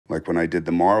Like when I did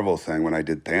the Marvel thing, when I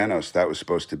did Thanos, that was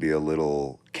supposed to be a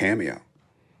little cameo.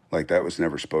 Like that was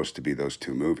never supposed to be those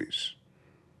two movies.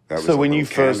 That was So a when little you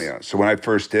first, cameo. So when I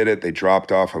first did it, they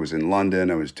dropped off. I was in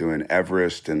London. I was doing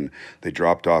Everest, and they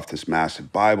dropped off this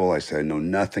massive Bible. I said, I know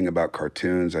nothing about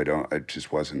cartoons. I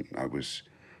just wasn't. I was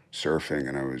surfing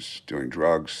and I was doing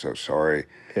drugs. So sorry.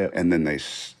 Yep. And then they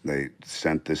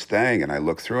sent this thing, and I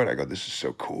looked through it. I go, this is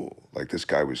so cool. Like this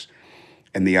guy was,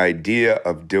 and the idea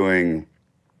of doing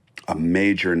a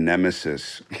major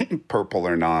nemesis, purple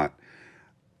or not,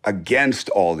 against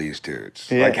all these dudes.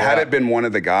 Yeah, like, had yeah. it been one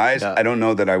of the guys, Yeah. I don't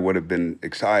know that I would have been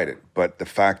excited. But the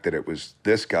fact that it was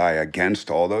this guy against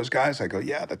all those guys, I go,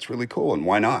 yeah, that's really cool, and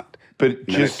why not? but And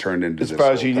then just it turned into as this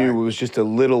far as whole you knew, thing. it was just a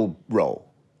little role.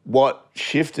 What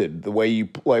shifted the way you,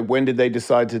 like, when did they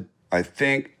decide to? I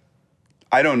think,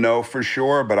 I don't know for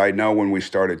sure, but I know when we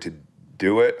started to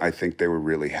do it, I think they were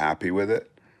really happy with it.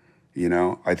 You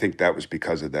know, I think that was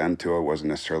because of them too. It wasn't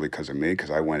necessarily because of me, because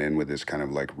I went in with this kind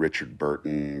of like Richard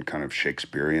Burton kind of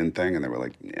Shakespearean thing, and they were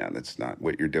like, yeah, that's not,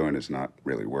 what you're doing is not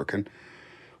really working,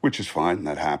 which is fine,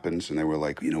 that happens. And they were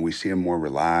like, you know, we see him more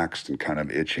relaxed and kind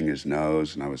of itching his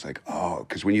nose. And I was like, oh,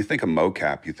 because when you think of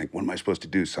mocap, you think, what am I supposed to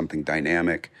do? Something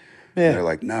dynamic? Yeah. And they're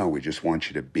like, no, we just want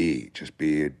you to just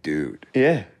be a dude.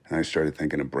 Yeah. And I started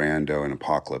thinking of Brando and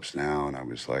Apocalypse Now, and I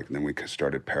was like, and then we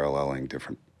started paralleling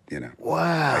different, you know,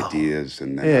 Wow. ideas,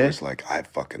 and then Yeah. I was like, I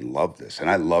fucking love this, and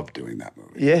I love doing that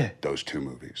movie. Yeah. Those two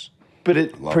movies. But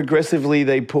it progressively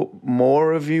they put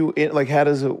more of you in. Like, how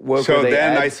does it work? So where they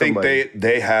then add I think somebody?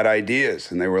 they had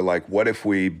ideas, and they were like, what if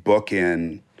we book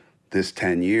in this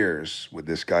 10 years with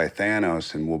this guy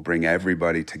Thanos, and we'll bring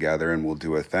everybody together and we'll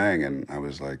do a thing? And I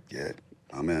was like, yeah,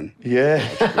 I'm in. Yeah.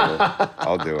 That's cool.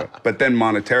 I'll do it. But then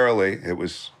monetarily, it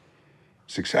was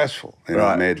successful. You know,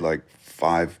 Right. it made like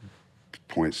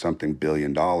 $5-point-something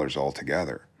billion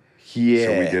altogether. Yeah.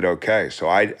 So we did okay. So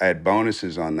I had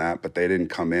bonuses on that, but they didn't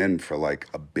come in for like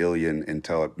 $1 billion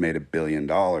until it made $1 billion,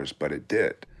 but it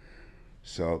did.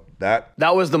 So that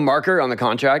That was the marker on the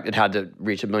contract. It had to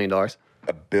reach $1 million. $1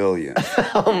 billion.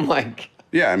 Oh my God.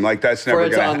 Yeah, I'm like, that's For never it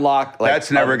to going to unlock, like,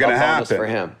 that's never a going to bonus happen for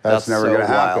him. That's That's never so going to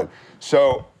happen. wild.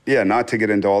 So yeah, not to get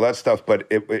into all that stuff, but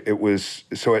it was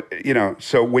so it, you know,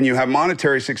 so when you have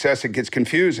monetary success, it gets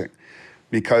confusing.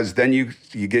 Because then you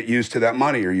get used to that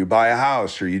money, or you buy a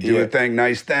house, or you do a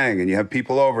nice thing, and you have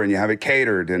people over and you have it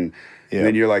catered, and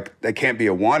then you're like, that can't be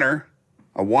a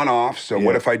one-off. So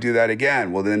what if I do that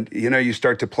again? Well, then, you know, you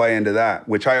start to play into that,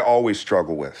 which I always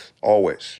struggle with, always.